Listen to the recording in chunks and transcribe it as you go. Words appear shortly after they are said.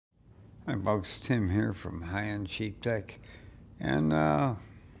Hi folks, Tim here from High End Cheap Tech, and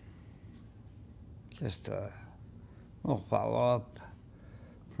just a little follow up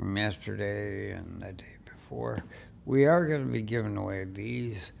from yesterday and the day before. We are going to be giving away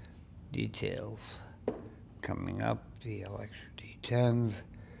these details coming up, the Elecder D10s,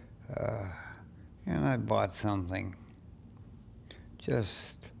 uh, and I bought something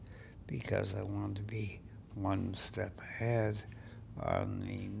just because I wanted to be one step ahead on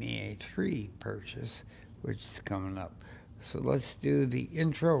the MiA2 purchase, which is coming up. So let's do the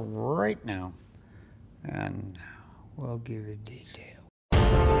intro right now, and we'll give you detail.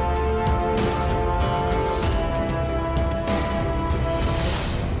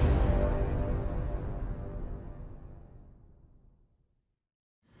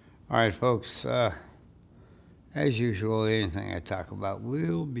 All right, folks, as usual, anything I talk about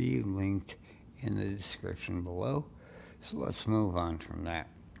will be linked in the description below. So let's move on from that.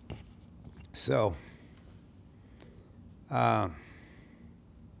 So, I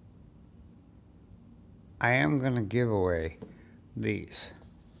am going to give away these.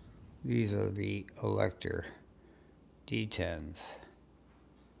 These are the Elecder D10s.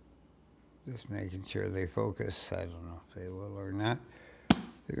 Just making sure they focus. I don't know if they will or not.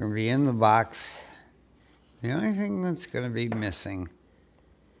 They're going to be in the box. The only thing that's going to be missing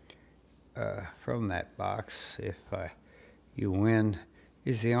from that box, if you win,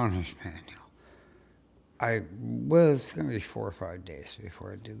 is the owner's manual. Well, it's going to be 4 or 5 days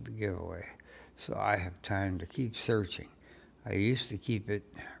before I do the giveaway, so I have time to keep searching. I used to keep it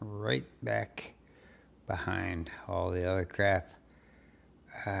right back behind all the other crap,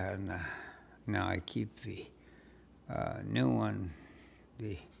 and now I keep the new one,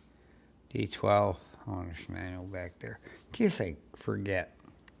 the D12 owner's manual back there, in case I forget.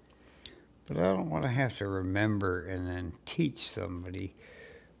 But I don't want to have to remember and then teach somebody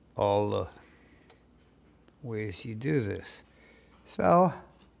all the ways you do this. So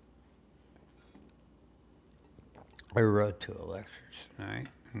I wrote to Elecder tonight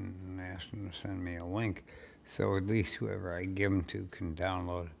and asked them to send me a link, so at least whoever I give them to can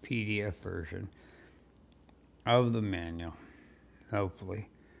download a PDF version of the manual. Hopefully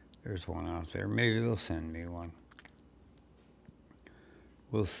there's one out there. Maybe they'll send me one.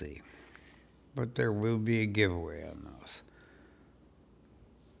 We'll see. But there will be a giveaway on those.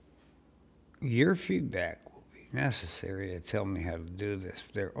 Your feedback will be necessary to tell me how to do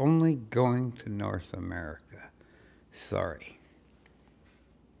this. They're only going to North America. Sorry.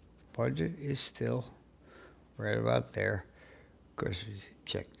 Budget is still right about there. Of course, if you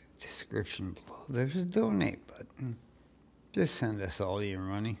check the description below, there's a donate button. Just send us all your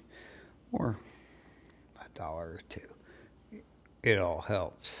money, or $1 or $2. It all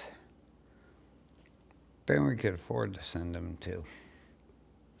helps. Then we could afford to send them to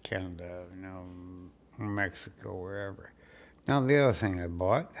Canada, Mexico, wherever. Now, the other thing I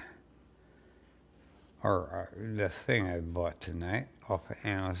bought, or the thing I bought tonight off of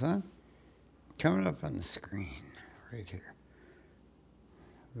Amazon, coming up on the screen right here.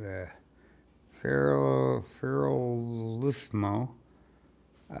 The Ferrolissimo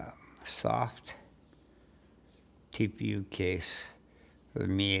soft TPU case for the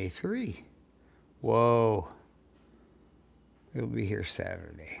MiA2. Whoa. It'll be here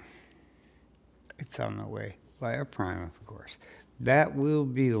Saturday. It's on the way via Prime, of course. That will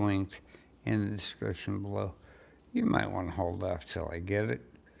be linked in the description below. You might want to hold off till I get it,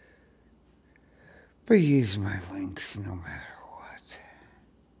 but use my links no matter what.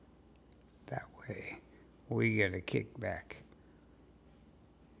 That way we get a kickback.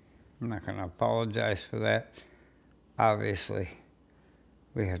 I'm not going to apologize for that. Obviously,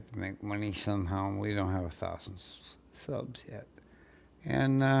 we have to make money somehow, and we don't have 1,000 subs yet.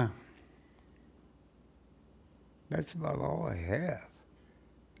 And that's about all I have.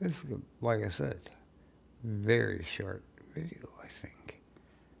 This is, like I said, very short video, I think.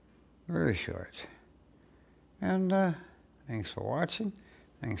 Very short. And thanks for watching.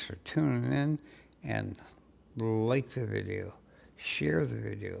 Thanks for tuning in. And like the video. Share the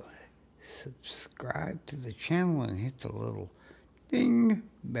video. Subscribe to the channel and hit the little ding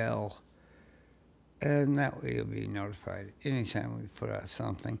bell. And that way you'll be notified anytime we put out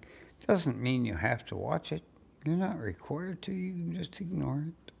something. Doesn't mean you have to watch it. You're not required to. You can just ignore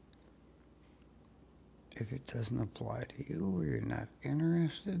it. If it doesn't apply to you or you're not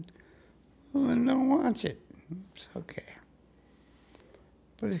interested, well, then don't watch it. It's okay.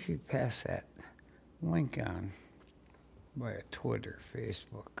 But if you pass that link on via Twitter,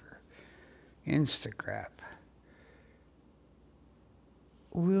 Facebook, or Instagram,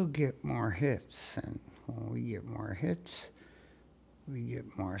 we'll get more hits. And when we get more hits, we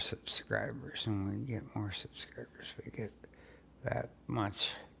get more subscribers, and when we get more subscribers, we get that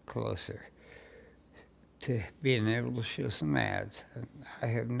much closer to being able to show some ads. And I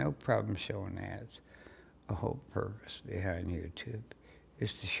have no problem showing ads. The whole purpose behind YouTube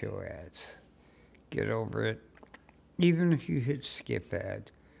is to show ads. Get over it. Even if you hit skip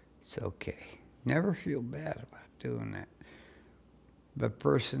ad, it's okay. Never feel bad about doing that. The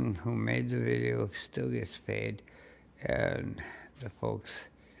person who made the video still gets paid, and the folks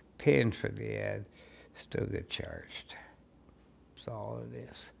paying for the ad still get charged. That's all it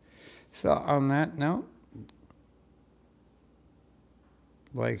is. So on that note,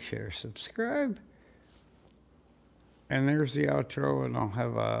 like, share, subscribe. And there's the outro, and I'll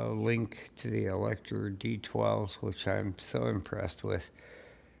have a link to the Elecder D12s, which I'm so impressed with.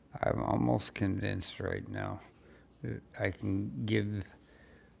 I'm almost convinced right now that I can give,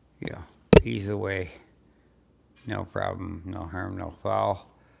 these away. No problem, no harm, no foul.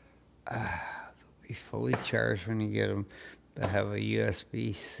 They'll be fully charged when you get them. They have a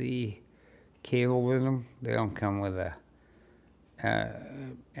USB-C cable in them. They don't come with a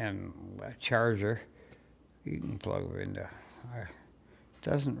charger. You can plug them into. It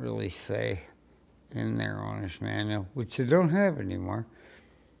doesn't really say in their owner's manual, which they don't have anymore,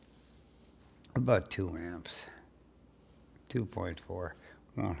 about 2 amps. 2.4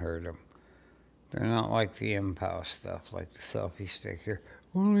 won't hurt them. They're not like the MPOW stuff, like the selfie sticker.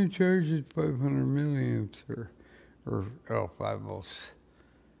 Only charges 500 milliamps or 5 volts,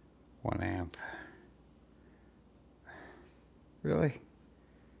 1 amp. Really?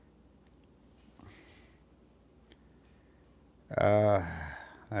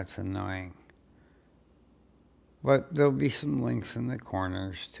 That's annoying. But there'll be some links in the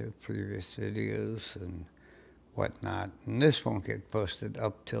corners to previous videos and whatnot. And this won't get posted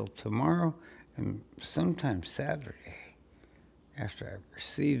up till tomorrow and sometime Saturday after I've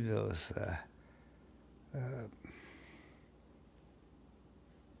received those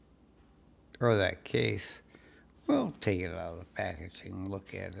or that case. We'll take it out of the packaging,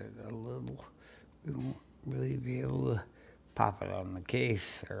 look at it a little. We won't really be able to pop it on the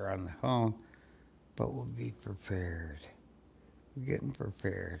case or on the phone, but we'll be prepared. We're getting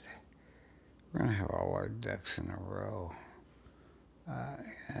prepared. We're going to have all our ducks in a row.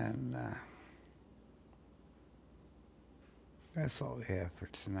 And that's all we have for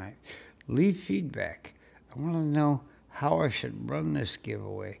tonight. Leave feedback. I want to know how I should run this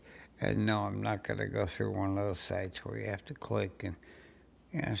giveaway. And no, I'm not going to go through one of those sites where you have to click.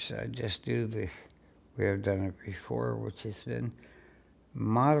 And should I just do the... We have done it before, which has been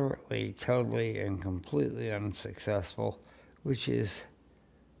moderately, totally, and completely unsuccessful, which is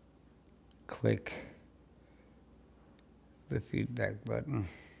click the feedback button,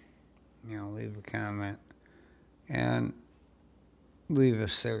 leave a comment, and leave a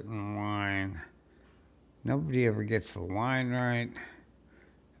certain line. Nobody ever gets the line right,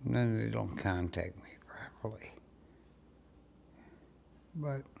 and then they don't contact me properly.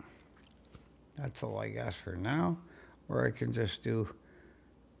 But that's all I got for now, or I can just do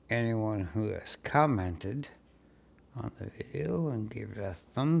anyone who has commented on the video and give it a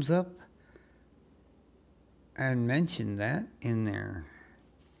thumbs up and mention that in there.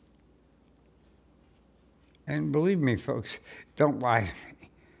 And believe me, folks, don't lie to me.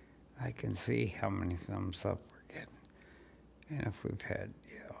 I can see how many thumbs up we're getting. And if we've had,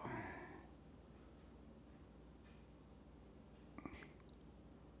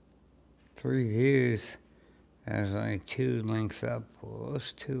 3 views, there's only 2 links up. Well,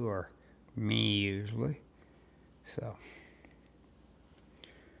 those 2 are me usually. So,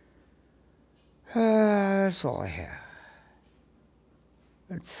 that's all I have.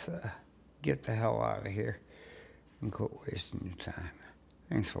 Let's get the hell out of here and quit wasting your time.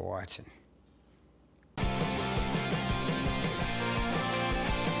 Thanks for watching.